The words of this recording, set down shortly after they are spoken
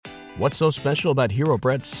What's so special about Hero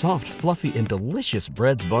Bread's soft, fluffy, and delicious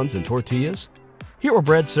breads, buns, and tortillas? Hero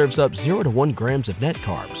Bread serves up 0 to 1 grams of net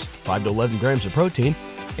carbs, 5 to 11 grams of protein,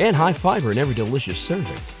 and high fiber in every delicious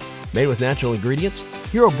serving. Made with natural ingredients,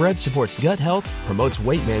 Hero Bread supports gut health, promotes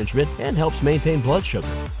weight management, and helps maintain blood sugar.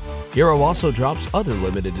 Hero also drops other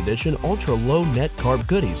limited edition ultra-low net carb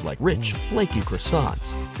goodies like rich, flaky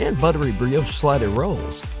croissants and buttery brioche slider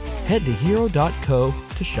rolls. Head to hero.co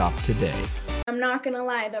to shop today. I'm not going to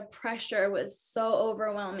lie, the pressure was so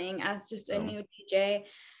overwhelming as just a new DJ.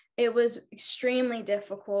 It was extremely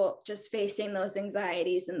difficult just facing those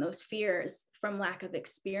anxieties and those fears from lack of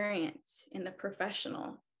experience in the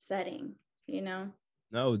professional setting, you know?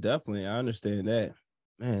 No, definitely. I understand that.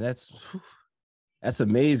 Man, that's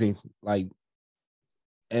amazing. Like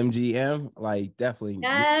MGM, like definitely.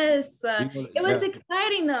 Yes. It was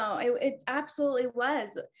exciting though. It absolutely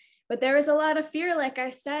was. But there was a lot of fear, like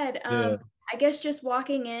I said. I guess just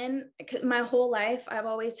walking in, my whole life, I've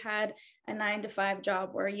always had a 9-to-5 job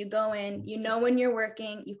where you go in, you know when you're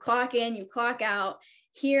working, you clock in, you clock out.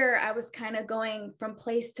 Here, I was kind of going from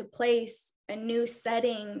place to place, a new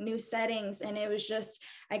setting, new settings. And it was just,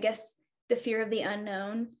 I guess, the fear of the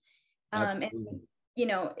unknown. And, you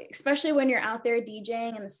know, especially when you're out there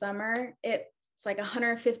DJing in the summer, it's like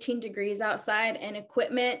 115 degrees outside and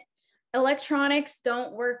electronics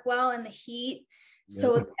don't work well in the heat.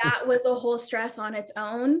 So that was a whole stress on its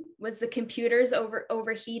own, was the computers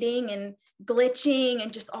overheating and glitching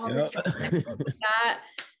and just all the stress like that.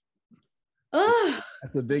 Oh,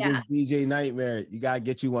 that's the biggest DJ nightmare. You gotta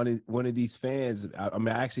get you one of these fans. I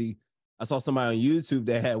mean, I saw somebody on YouTube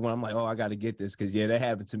that had one. I'm like, oh, I got to get this because that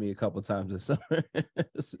happened to me a couple times this summer.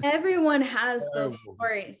 Everyone has those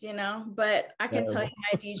stories, you know. But I can tell you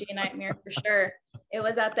my DJ nightmare for sure. It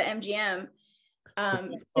was at the MGM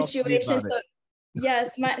situation. So,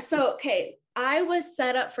 yes, okay. I was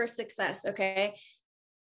set up for success. Okay,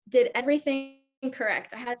 did everything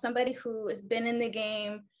correct. I had somebody who has been in the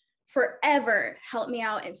game forever help me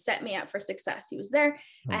out and set me up for success. He was there.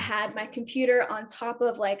 I had my computer on top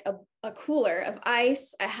of like a cooler of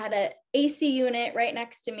ice. I had a AC unit right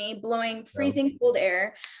next to me blowing freezing cold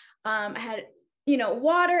air. I had,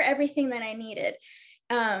 water, everything that I needed.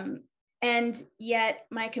 And yet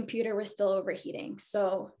my computer was still overheating.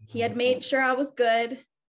 So he had made sure I was good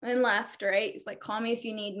and left, right? He's like, call me if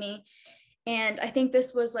you need me. And I think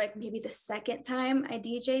this was like maybe the second time I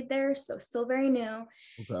DJ'd there. So still very new.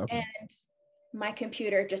 Okay. And my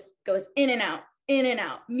computer just goes in and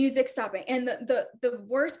out, music stopping. And the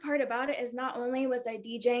worst part about it is not only was I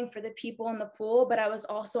DJing for the people in the pool, but I was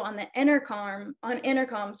also on the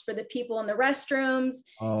intercoms for the people in the restrooms.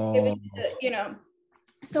 Oh. It was,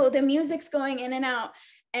 so the music's going in and out.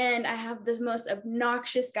 And I have this most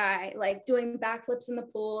obnoxious guy like doing backflips in the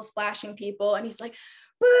pool, splashing people. And he's like,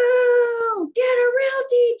 boo, get a real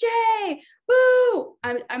DJ, boo.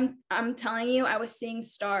 I'm telling you, I was seeing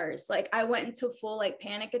stars. Like I went into full like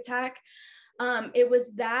panic attack. It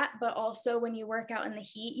was that, but also when you work out in the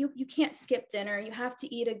heat, you can't skip dinner. You have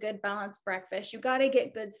to eat a good balanced breakfast. You got to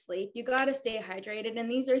get good sleep. You got to stay hydrated. And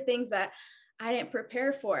these are things that I didn't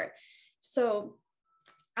prepare for. So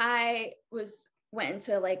I went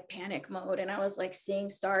into like panic mode and I was like seeing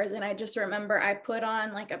stars. And I just remember I put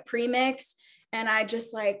on like a premix and I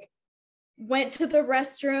just like went to the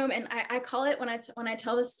restroom. And I call it, when I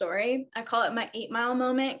tell the story, I call it my 8 Mile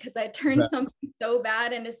moment, because I turned something so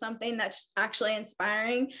bad into something that's actually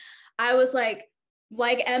inspiring. I was like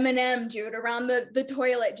Eminem, dude, around the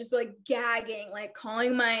toilet, just like gagging, like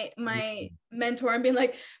calling my mentor and being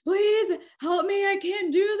like, please help me. I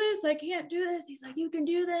can't do this. He's like, you can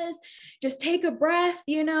do this. Just take a breath,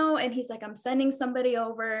 And he's like, I'm sending somebody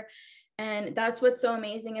over. And that's what's so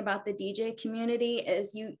amazing about the DJ community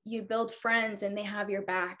is you build friends and they have your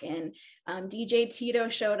back. And DJ Tito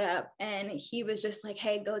showed up and he was just like,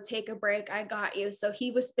 hey, go take a break. I got you. So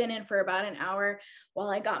he was spinning for about an hour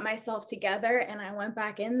while I got myself together. And I went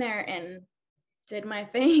back in there and did my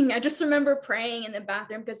thing. I just remember praying in the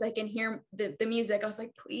bathroom because I can hear the music. I was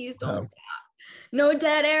like, please don't stop. No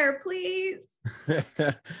dead air, please. So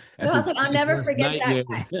I was like, I'll never forget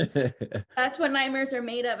that. That's what nightmares are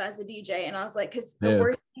made of as a DJ. And I was like, because the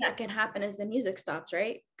worst thing that can happen is the music stops,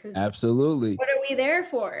 right? Because absolutely. What are we there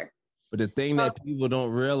for? But the thing that people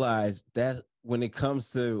don't realize, that when it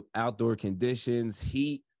comes to outdoor conditions,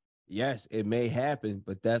 heat, yes, it may happen,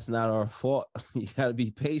 but that's not our fault. You got to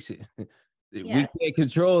be patient. We can't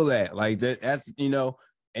control that. Like that's and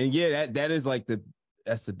that is like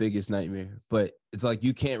that's the biggest nightmare. But it's like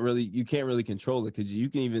you can't really control it,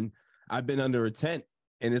 because I've been under a tent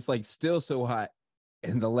and it's like still so hot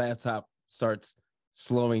and the laptop starts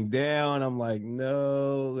slowing down. I'm like,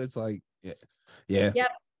 no, it's like, yeah.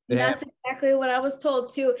 Yep. That's exactly what I was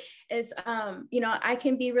told too, is, I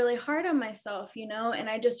can be really hard on myself, and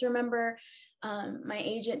I just remember my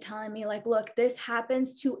agent telling me, like, look, this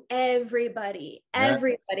happens to everybody,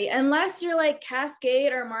 unless you're like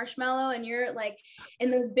Cascade or Marshmallow and you're like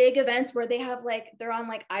in those big events where they're on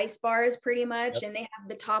like ice bars pretty much, and they have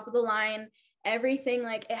the top of the line, everything,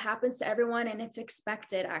 like it happens to everyone and it's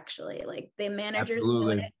expected, actually. Like the managers know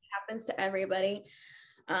it happens to everybody.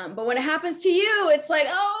 But when it happens to you, it's like,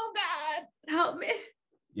 oh God, help me.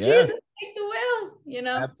 Jesus, take the wheel,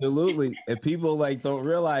 Absolutely. And people like don't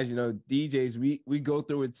realize, DJs, we go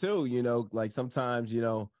through it too, like sometimes,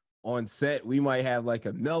 on set, we might have like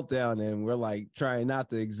a meltdown and we're like trying not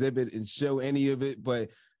to exhibit and show any of it, but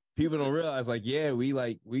people don't realize like,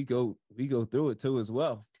 we go through it too as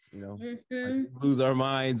well, like lose our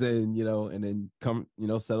minds and, and then come,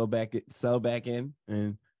 settle back in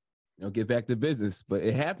and, get back to business, but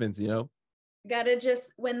it happens, Gotta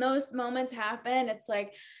just, when those moments happen, it's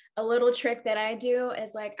like a little trick that I do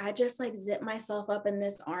is like, I just like zip myself up in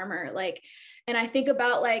this armor. Like, and I think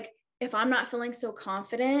about like, if I'm not feeling so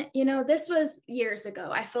confident, this was years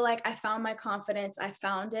ago. I feel like I found my confidence. I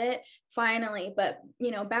found it finally. But,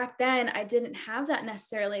 back then I didn't have that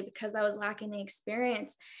necessarily because I was lacking the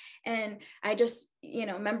experience. And I just,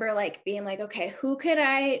 remember like being like, okay, who could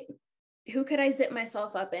I zip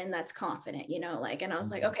myself up in that's confident, and I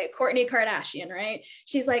was like, okay, Kourtney Kardashian, right?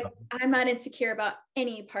 She's like, I'm not insecure about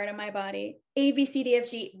any part of my body. A, B, C, D, F,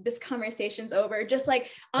 G, this conversation's over. Just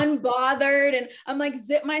like unbothered. And I'm like,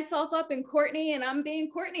 zip myself up in Kourtney and I'm being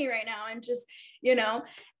Kourtney right now. And just,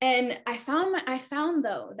 and I found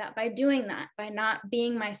though, that by doing that, by not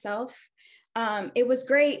being myself, it was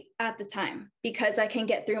great at the time because I can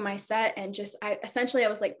get through my set and just, I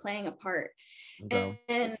was like playing a part.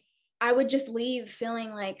 And I would just leave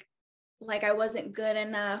feeling like I wasn't good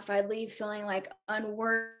enough. I'd leave feeling like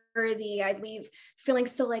unworthy. I'd leave feeling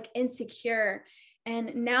so like insecure.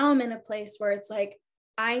 And now I'm in a place where it's like,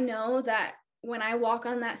 I know that when I walk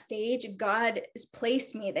on that stage, God has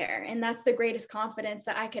placed me there. And that's the greatest confidence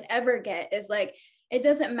that I could ever get, is like, it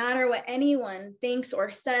doesn't matter what anyone thinks or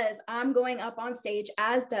says. I'm going up on stage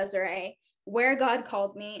as Desiree, where God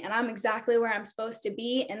called me, and I'm exactly where I'm supposed to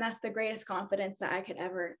be. And that's the greatest confidence that I could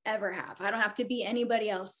ever have. I don't have to be anybody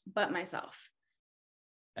else but myself.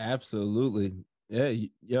 Absolutely.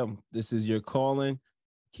 Yeah. This is your calling.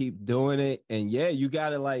 Keep doing it. And you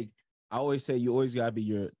gotta, like, I always say, you always gotta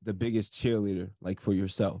be the biggest cheerleader, like for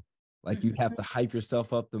yourself. Like you have to hype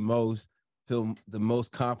yourself up the most, feel the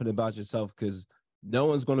most confident about yourself, because no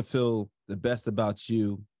one's going to feel the best about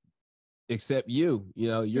you except you.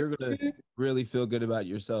 You're going to really feel good about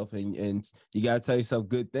yourself, and you got to tell yourself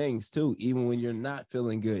good things too, even when you're not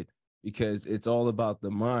feeling good, because it's all about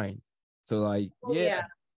the mind. So like,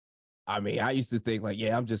 I mean, I used to think like,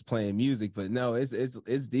 I'm just playing music, but no,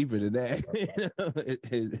 it's deeper than that.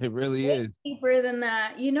 It really is deeper than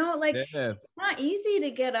that. It's not easy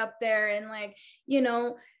to get up there and like,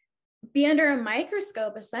 be under a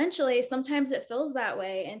microscope. Essentially, sometimes it feels that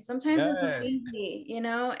way, and sometimes it's not easy,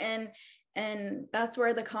 and that's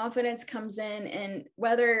where the confidence comes in. And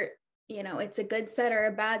whether it's a good set or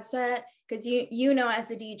a bad set, because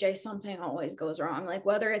as a DJ, something always goes wrong, like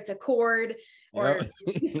whether it's a chord or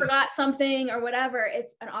you forgot something or whatever.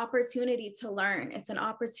 It's an opportunity to learn. It's an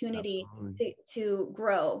opportunity to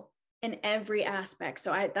grow in every aspect.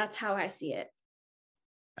 So that's how I see it.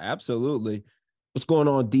 Absolutely. What's going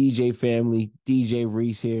on, DJ family? DJ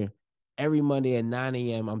Reese here. Every Monday at 9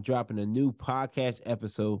 a.m., I'm dropping a new podcast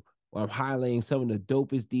episode where I'm highlighting some of the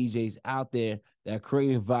dopest DJs out there that are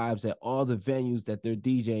creating vibes at all the venues that they're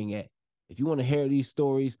DJing at. If you want to hear these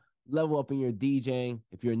stories, level up in your DJing.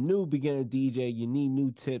 If you're a new beginner DJ, you need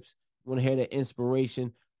new tips, you want to hear the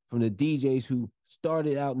inspiration from the DJs who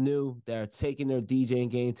started out new, that are taking their DJing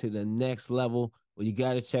game to the next level, well, you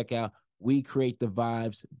got to check out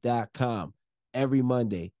WeCreateTheVibes.com. Every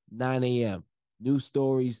Monday, 9 a.m. New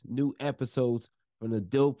stories, new episodes from the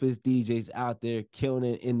dopest DJs out there killing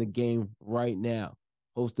it in the game right now.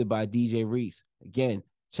 Hosted by DJ Reese. Again,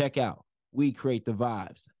 check out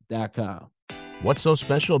WeCreateTheVibes.com. What's so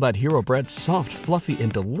special about Hero Bread's soft, fluffy,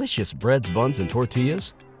 and delicious breads, buns, and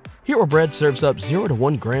tortillas? Hero Bread serves up 0 to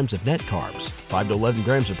 1 grams of net carbs, 5 to 11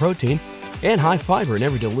 grams of protein, and high fiber in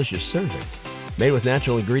every delicious serving. Made with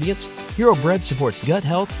natural ingredients, Hero Bread supports gut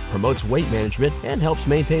health, promotes weight management, and helps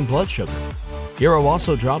maintain blood sugar. Hero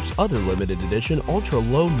also drops other limited edition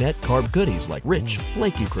ultra-low net carb goodies like rich,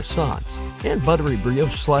 flaky croissants and buttery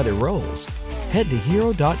brioche slider rolls. Head to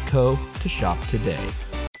hero.co to shop today.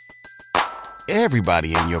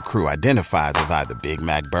 Everybody in your crew identifies as either Big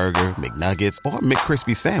Mac Burger, McNuggets, or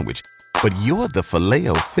McCrispy Sandwich. But you're the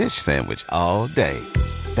Filet-O-Fish Sandwich all day.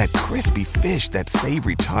 That crispy fish, that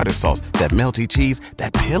savory tartar sauce, that melty cheese,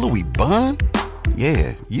 that pillowy bun.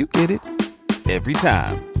 Yeah, you get it. Every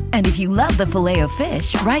time. And if you love the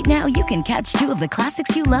Filet-O-Fish, right now you can catch two of the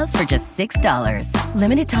classics you love for just $6.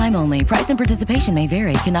 Limited time only. Price and participation may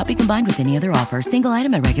vary. Cannot be combined with any other offer. Single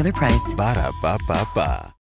item at regular price. Ba-da-ba-ba-ba.